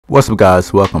What's up,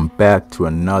 guys? Welcome back to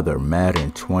another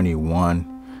Madden 21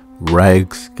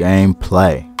 regs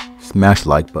gameplay. Smash the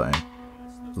like button,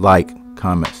 like,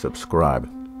 comment, subscribe.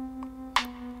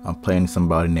 I'm playing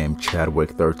somebody named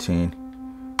Chadwick13.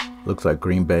 Looks like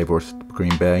Green Bay versus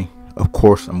Green Bay. Of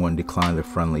course, I'm going to decline the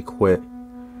friendly quit,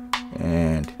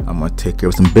 and I'm going to take care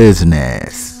of some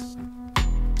business.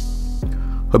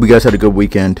 Hope you guys had a good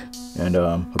weekend, and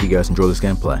hope you guys enjoy this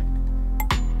gameplay.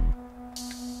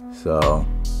 So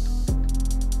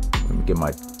let me get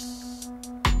my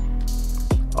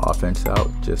offense out,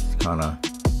 just kind of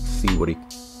see what he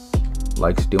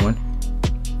likes doing.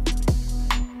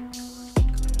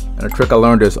 And a trick I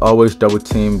learned is always double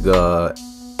team the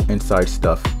inside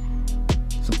stuff.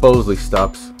 Supposedly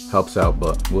helps out,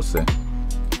 but we'll see.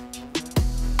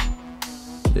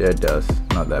 Yeah, it does.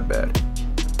 Not that bad.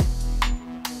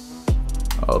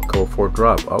 Oh, cover 4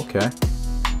 drop. Okay.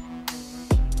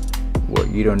 What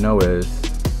you don't know is,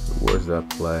 where's that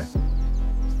play?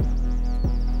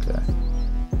 Okay.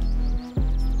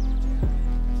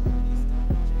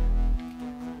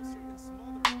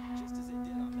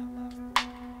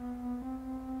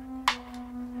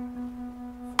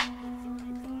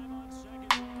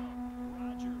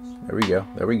 There we go.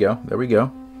 There we go. There we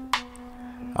go.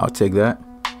 I'll take that.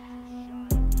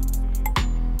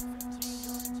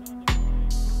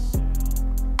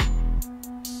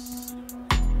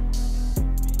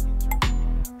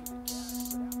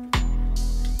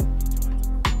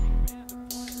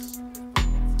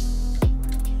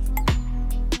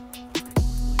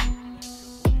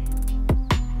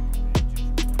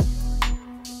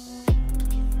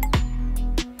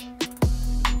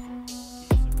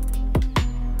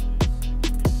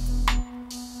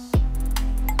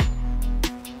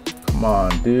 Come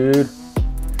on, dude.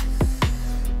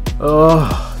 Oh,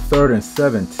 3rd and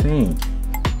 17.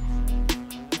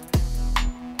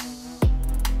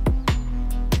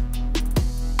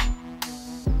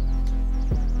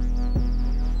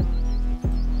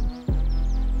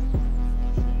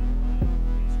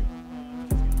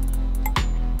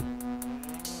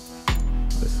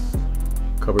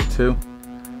 Cover 2.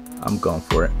 I'm going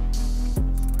for it.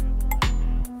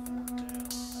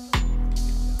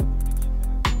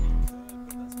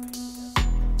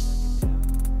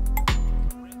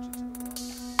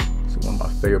 One of my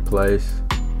favorite plays.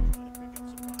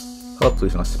 Hopefully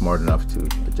he's not smart enough to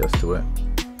adjust to it.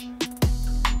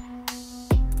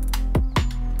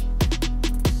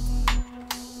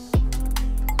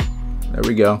 There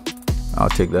we go. I'll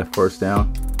take that first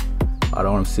down. I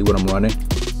don't want to see what I'm running.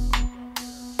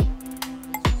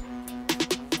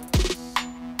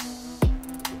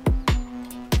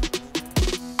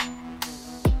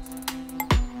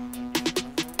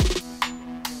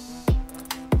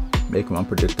 Make him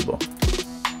unpredictable.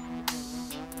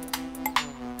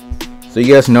 So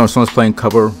you guys know if someone's playing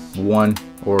cover 1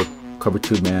 or cover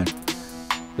 2 man,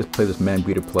 just play this man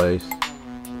beater plays.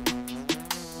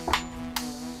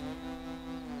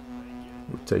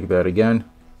 We'll take that again.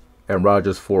 And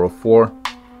Rodgers 404.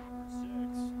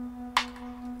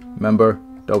 Remember,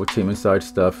 double team inside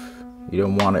stuff. You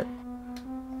don't want it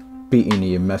beating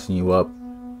you and messing you up.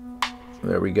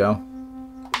 There we go.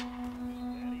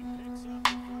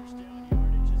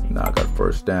 Now I got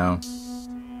first down.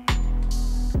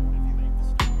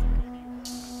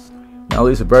 Now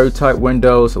these are very tight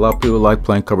windows. A lot of people like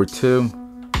playing cover 2. I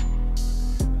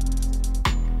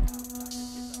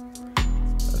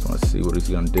just want to see what he's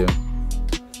gonna do.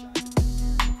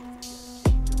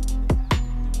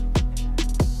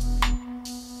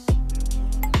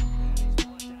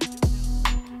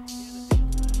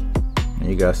 And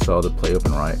you guys saw the play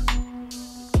open right.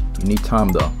 You need time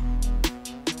though.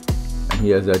 He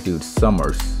has that dude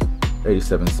Summers,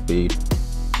 87 speed.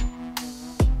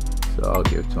 So I'll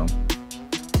give it to him.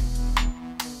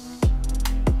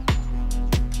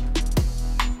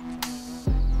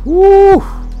 Woo!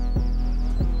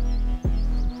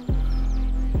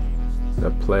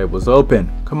 That play was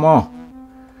open. Come on.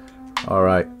 All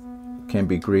right. Can't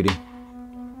be greedy.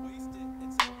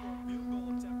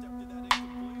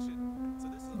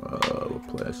 What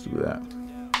play? Let's do that.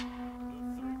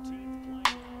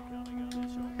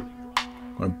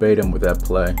 I'm gonna bait him with that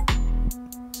play.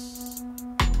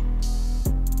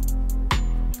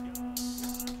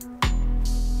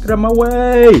 Get out of my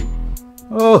way!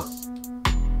 Oh!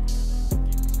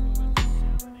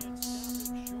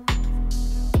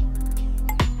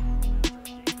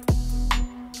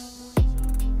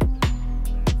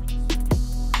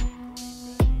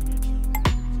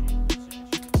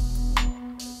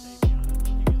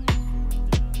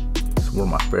 This is one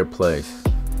of my favorite plays.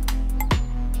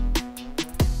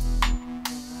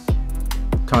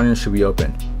 Tanya should be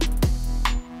open.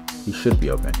 He should be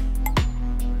open.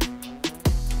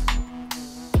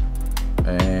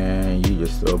 And you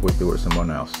just overthrew it someone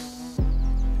else.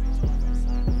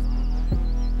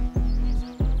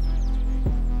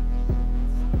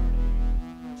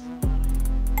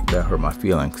 That hurt my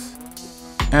feelings.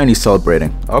 And he's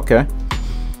celebrating. Okay.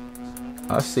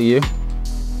 I see you.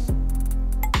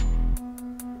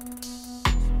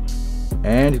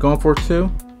 And he's going for 2.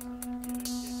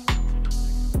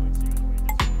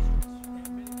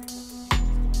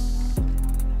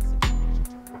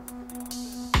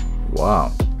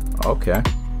 Wow. Okay.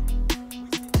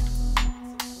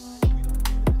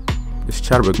 This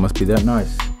Chatterbox must be that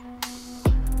nice.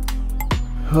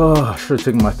 Oh, I should have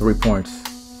taken my 3 points.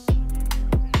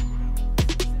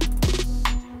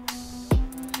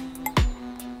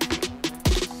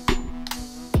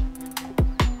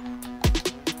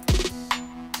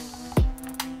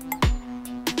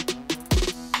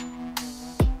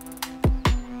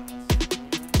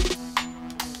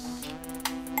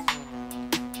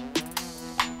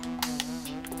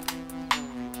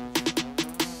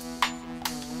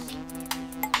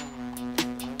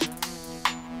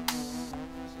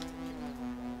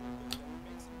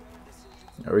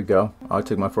 There we go. I'll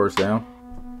take my first down.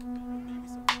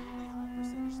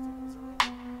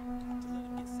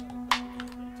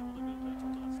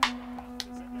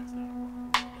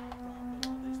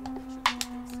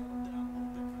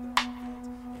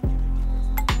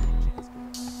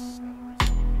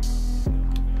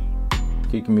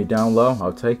 Keeping me down low,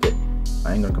 I'll take it.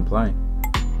 I ain't gonna complain.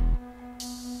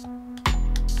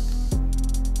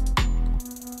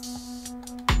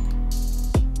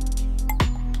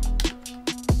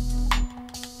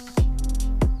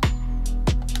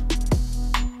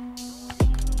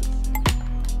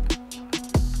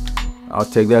 I'll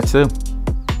take that too.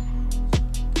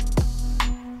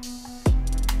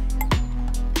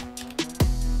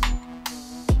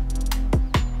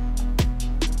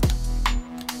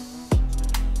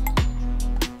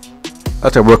 I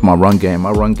have to work my run game.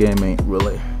 My run game ain't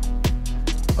really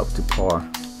up to par.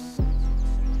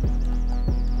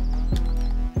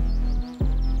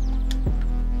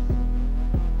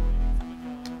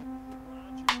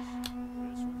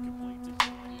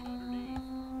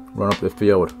 Run up the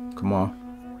field. Come on.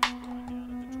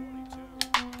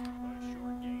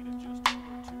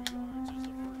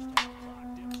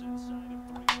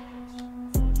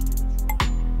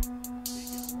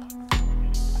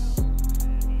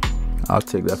 I'll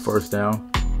take that first down.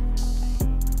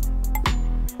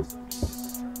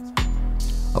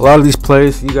 A lot of these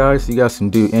plays, you guys can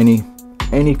do any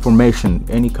formation,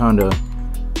 any kind of.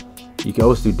 You can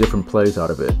always do different plays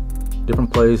out of it.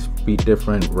 Different plays beat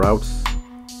different routes.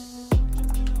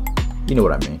 You know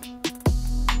what I mean.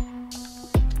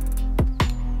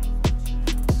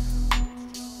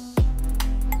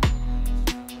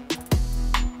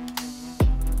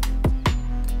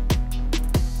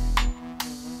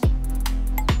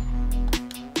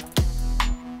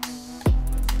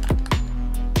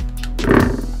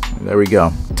 There we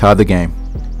go. Tie the game.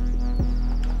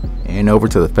 And over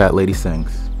to the fat lady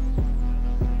sings.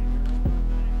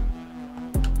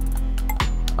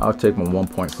 I'll take my 1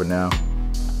 point for now.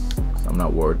 I'm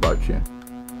not worried about you.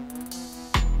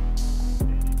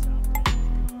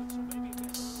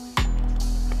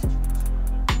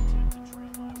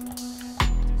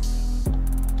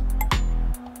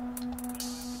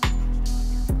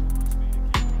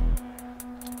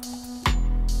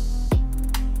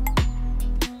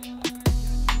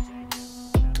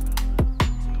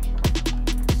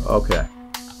 Okay.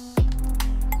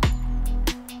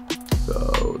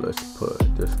 So let's put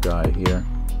this guy here.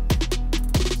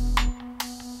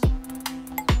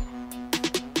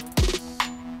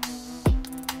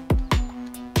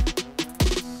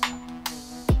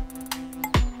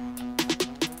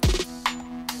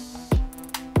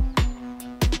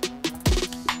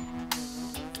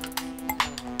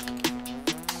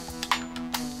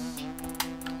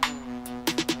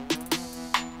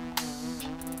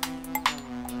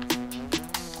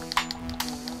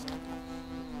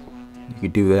 You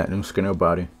could do that and don't scare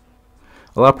nobody.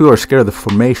 A lot of people are scared of the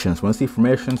formations. When they see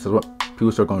formations, that's what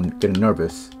people start going getting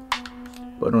nervous.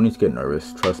 But don't need to get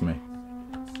nervous, trust me.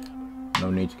 No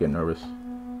need to get nervous.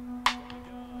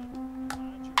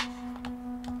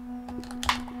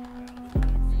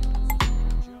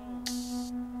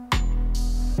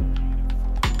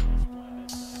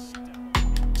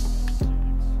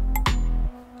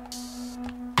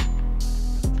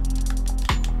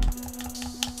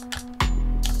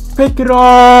 Pick it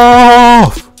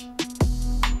off!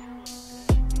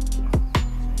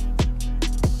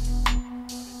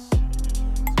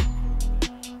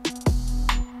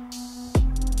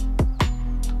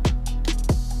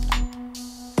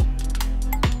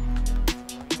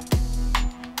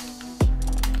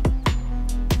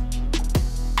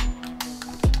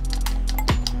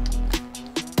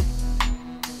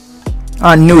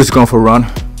 I knew he was going for a run.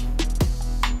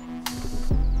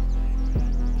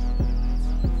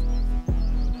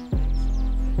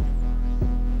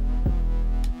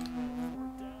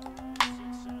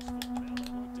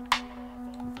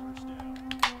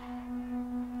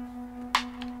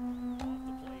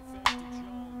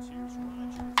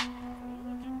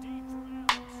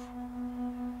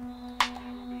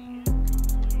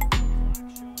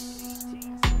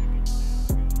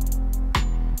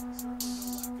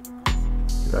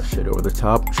 Got shit over the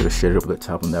top. Should have shit over the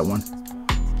top on that one.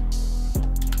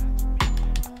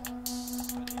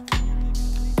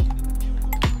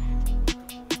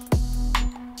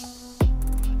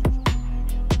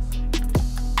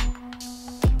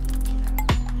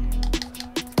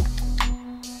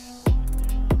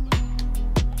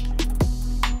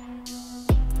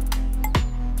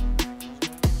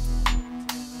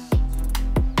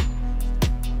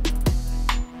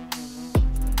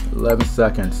 Eleven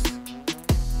seconds.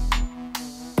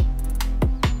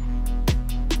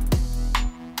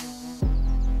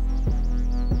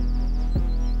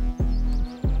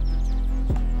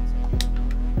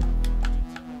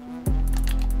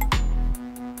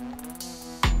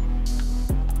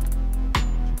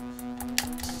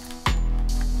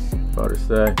 About to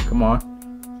say, come on.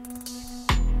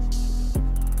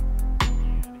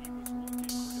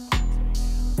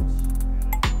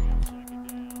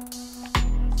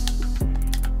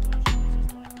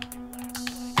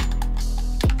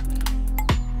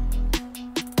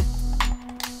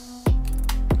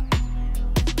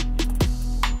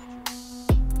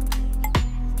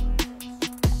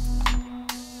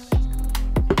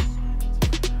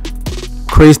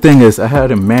 Crazy thing is, I had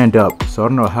him manned up, so I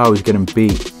don't know how he's getting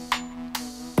beat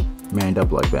manned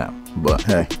up like that. But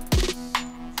hey,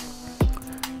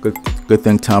 good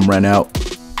thing time ran out.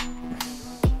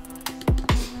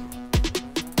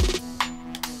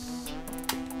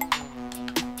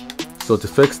 So to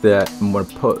fix that, I'm gonna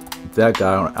put that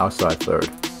guy on outside third.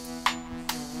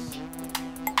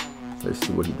 Let's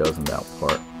see what he does in that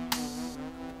part.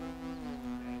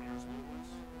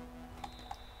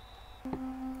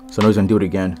 So now he's gonna do it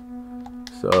again.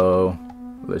 So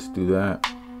let's do that.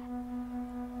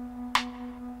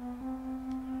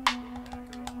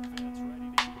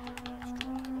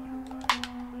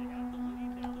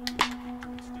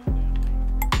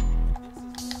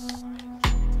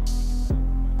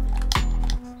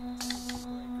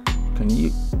 Can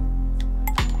you?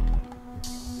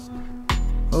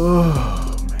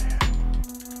 Oh man.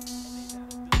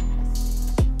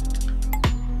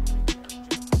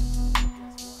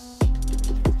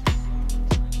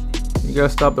 You gotta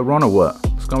stop the run or what?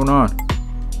 What's going on?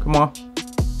 Come on.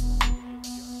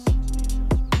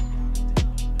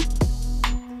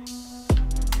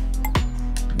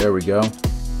 There we go.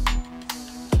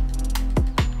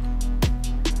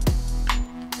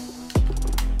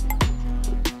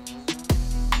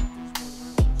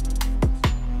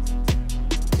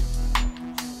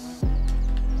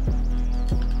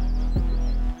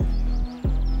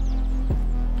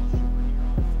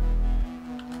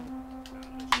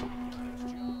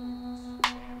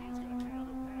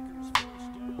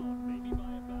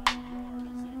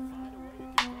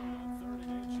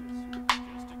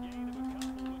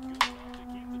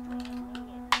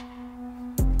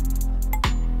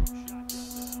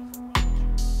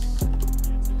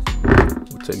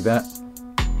 Take that.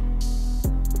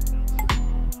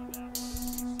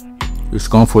 Just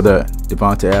going for the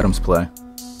Devontae Adams play.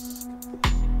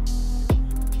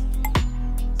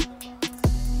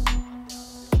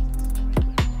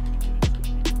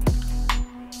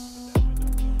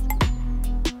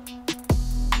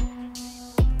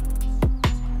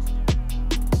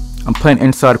 I'm playing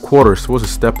inside quarter, supposed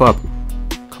to step up.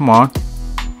 Come on.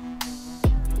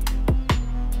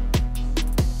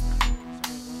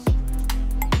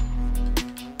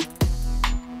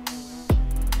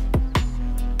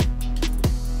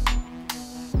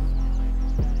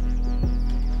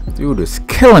 Dude, it's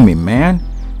killing me, man.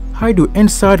 How you do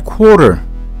inside quarter?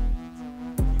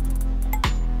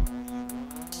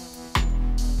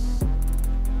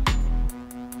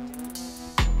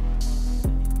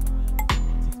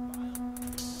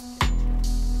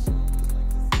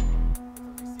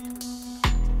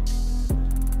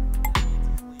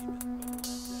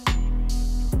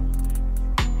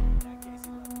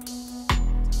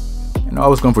 And I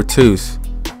was going for twos.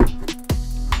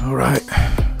 All right,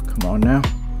 come on now.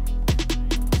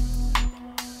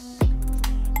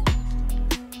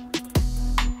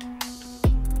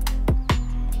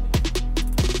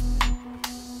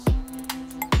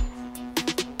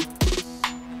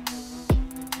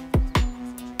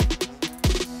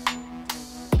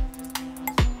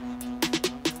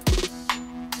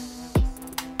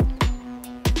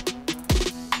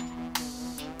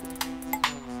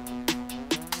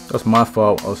 That's my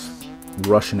fault. I was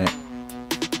rushing it.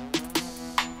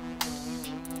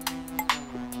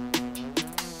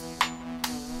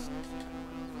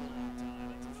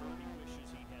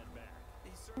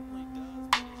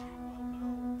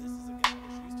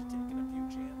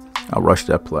 I rushed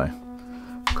that play.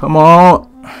 Come on.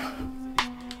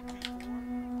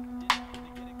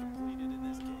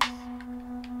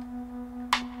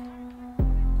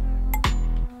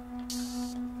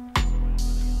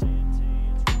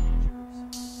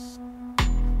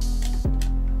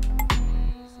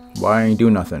 Why ain't do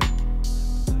nothing?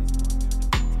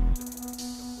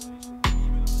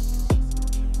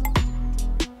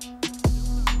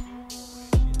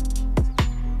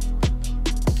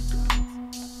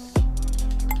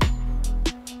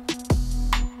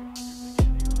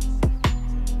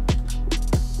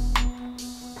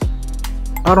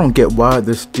 I don't get why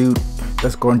this dude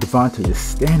that's guarding Devontae is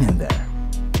standing there.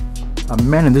 I'm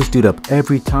manning this dude up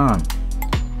every time.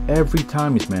 Every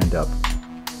time he's manned up.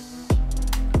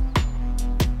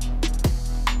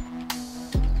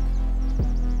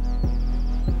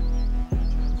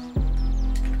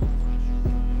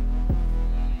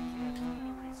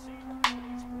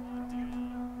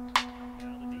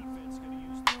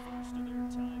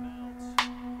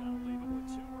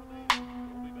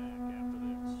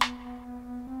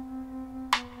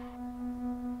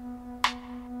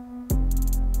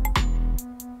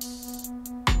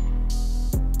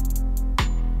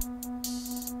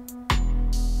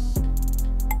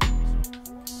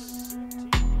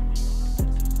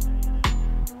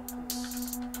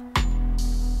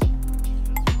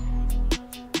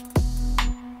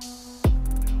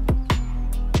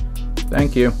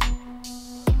 Thank you.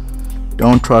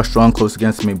 Don't try strong close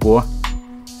against me, boy.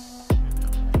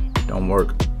 Don't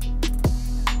work.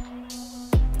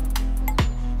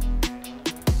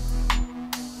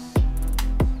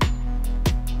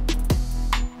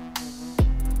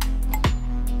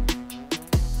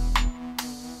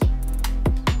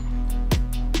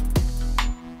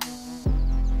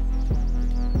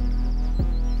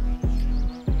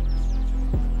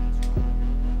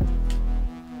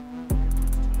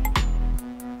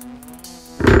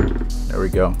 There we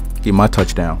go. Get my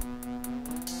touchdown.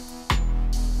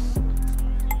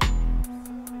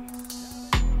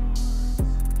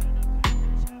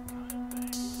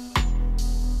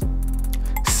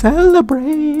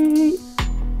 Celebrate.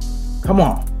 Come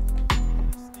on.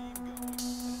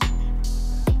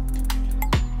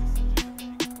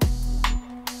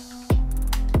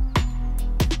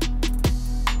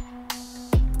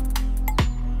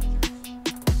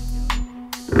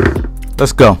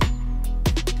 Let's go.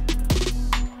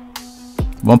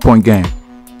 1 point game.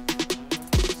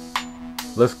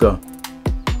 Let's go.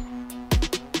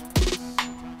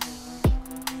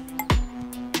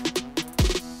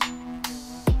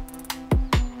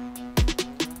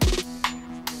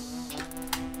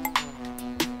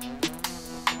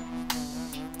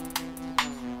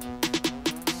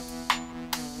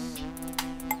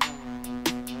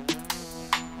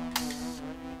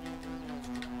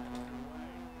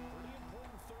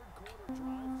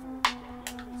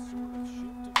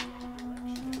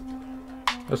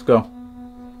 Let's go.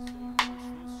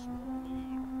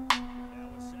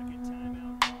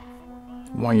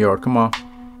 One yard. Come on.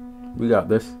 We got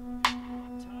this.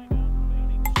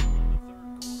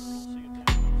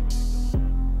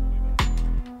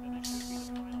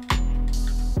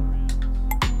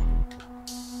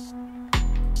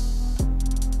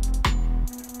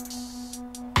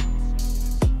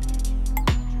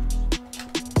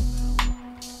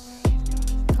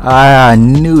 I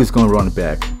knew he was going to run it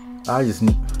back. I just, I'm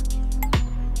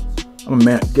a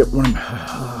man. Get one.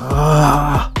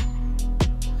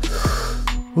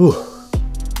 Ooh.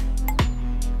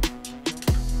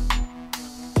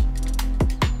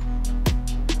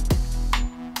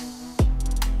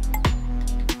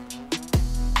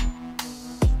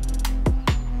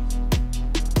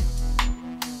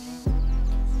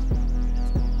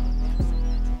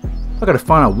 I gotta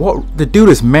find out what the dude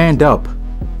is manned up.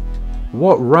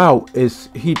 What route is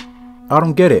he? I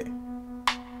don't get it.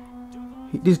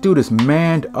 This dude is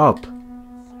manned up.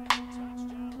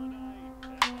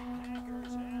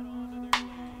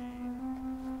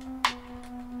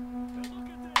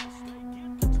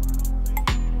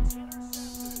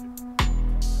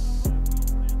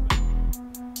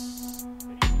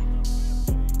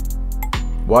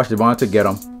 Watch Devontae get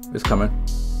him. It's coming.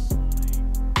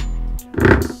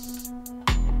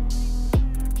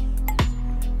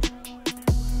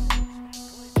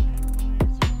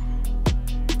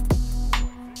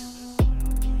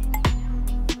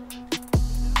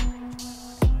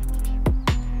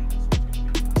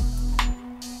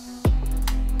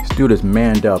 This dude is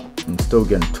manned up and still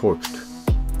getting torched.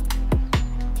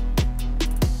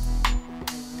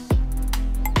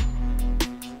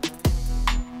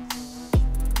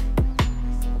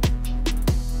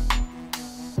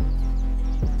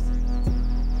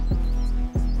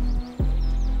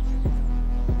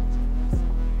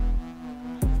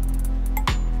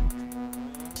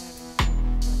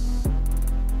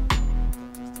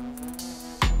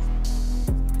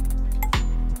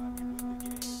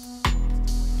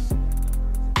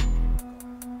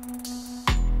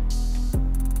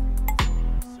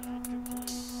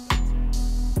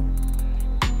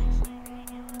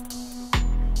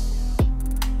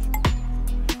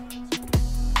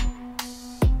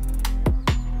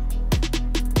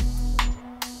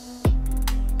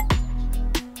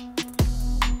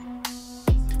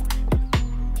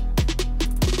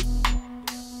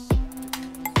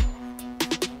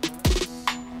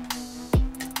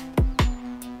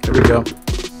 There we go.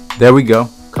 There we go.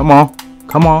 Come on.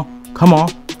 Come on. Come on.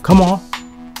 Come on.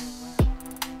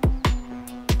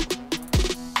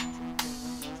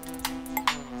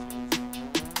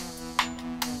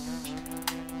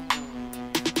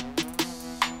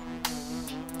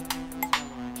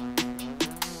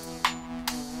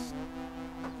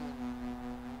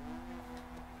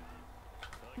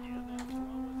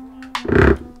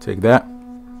 Take that.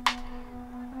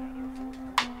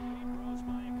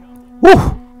 Woo!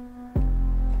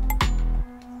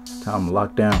 Time to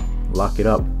lock down. Lock it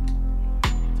up.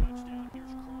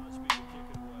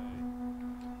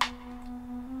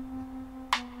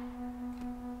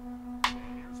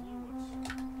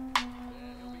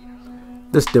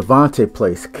 This Devontae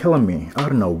play is killing me. I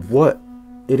don't know what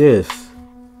it is.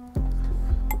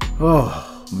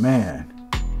 Oh, man.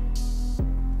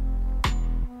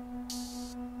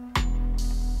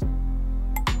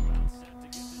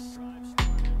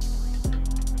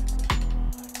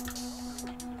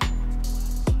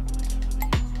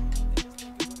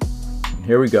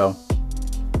 Here we go.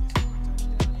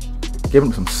 Give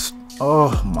him some.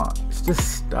 Oh my.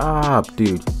 Just stop,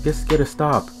 dude. Just get a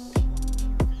stop.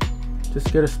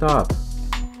 Just get a stop.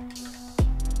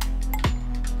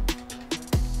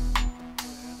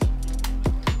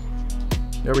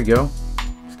 There we go.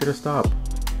 Just get a stop.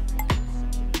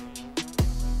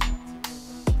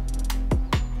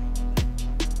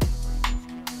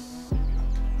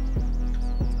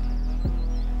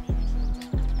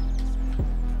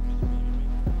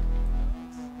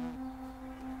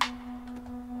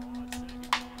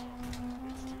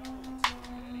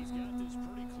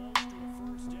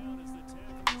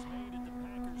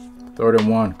 Third and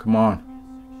 1, come on.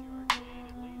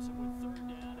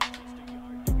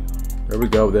 There we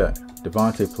go, that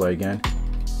Devontae play again.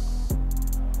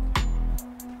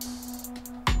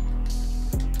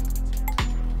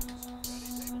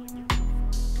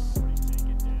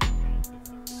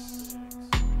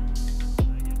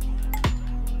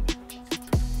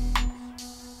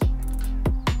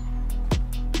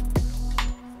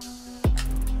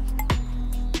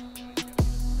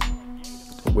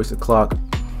 Don't waste the clock.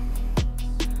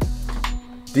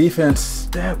 Defense,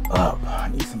 step up. I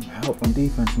need some help on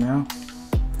defense now.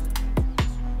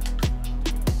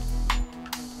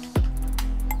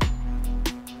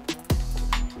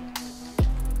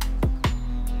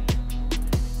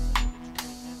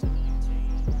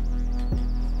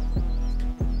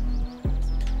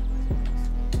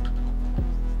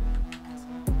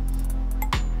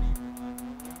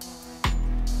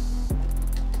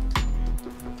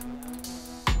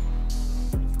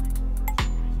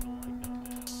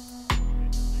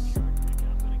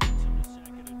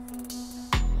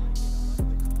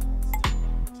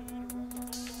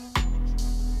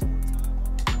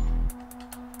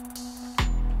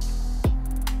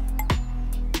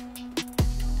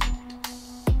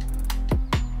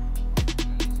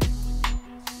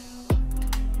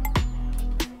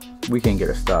 We can't get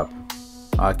a stop.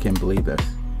 I can't believe this.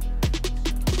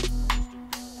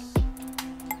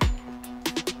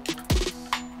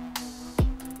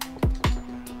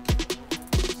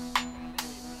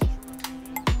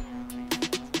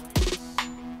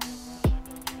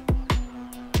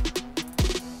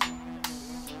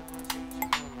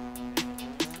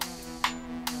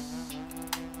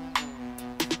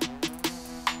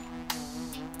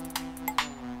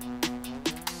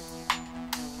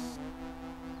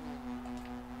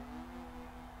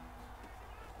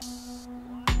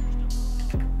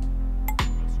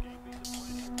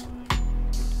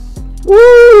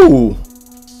 Woo!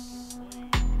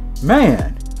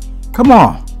 Man, come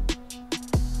on.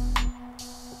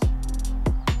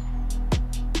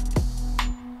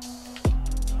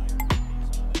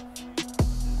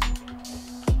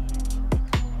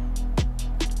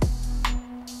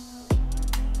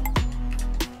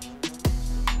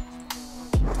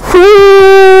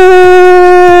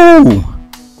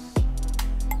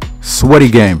 sweaty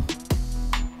game.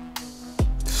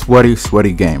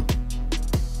 Sweaty game.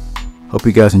 Hope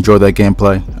you guys enjoyed that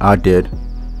gameplay. I did.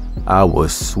 I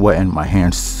was sweating, my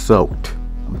hands soaked.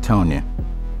 I'm telling you.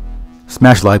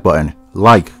 Smash the like button.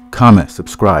 Like, comment,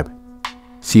 subscribe.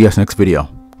 See you guys next video.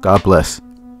 God bless.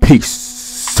 Peace.